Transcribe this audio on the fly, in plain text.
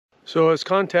So I was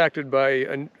contacted by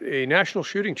a national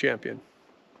shooting champion.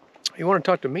 He wanted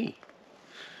to talk to me.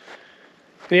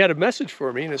 And he had a message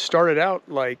for me, and it started out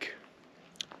like,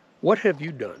 "What have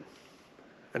you done?"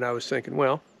 And I was thinking,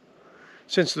 well,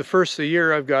 since the first of the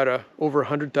year, I've got over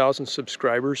 100,000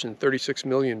 subscribers and 36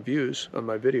 million views on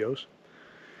my videos.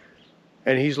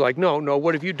 And he's like, no,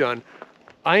 what have you done?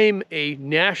 I'm a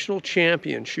national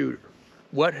champion shooter.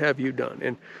 What have you done?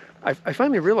 And I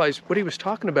finally realized what he was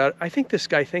talking about. I think this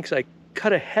guy thinks I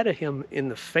cut ahead of him in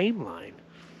the fame line.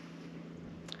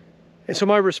 And so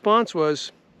my response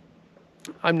was,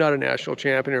 I'm not a national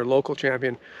champion or local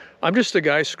champion. I'm just a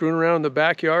guy screwing around in the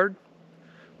backyard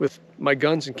with my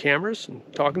guns and cameras and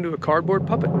talking to a cardboard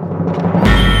puppet.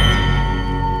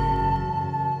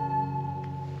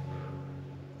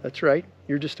 That's right,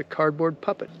 you're just a cardboard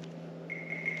puppet.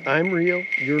 I'm real,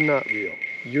 you're not real.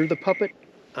 You're the puppet,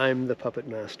 I'm the puppet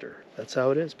master. That's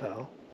how it is, pal.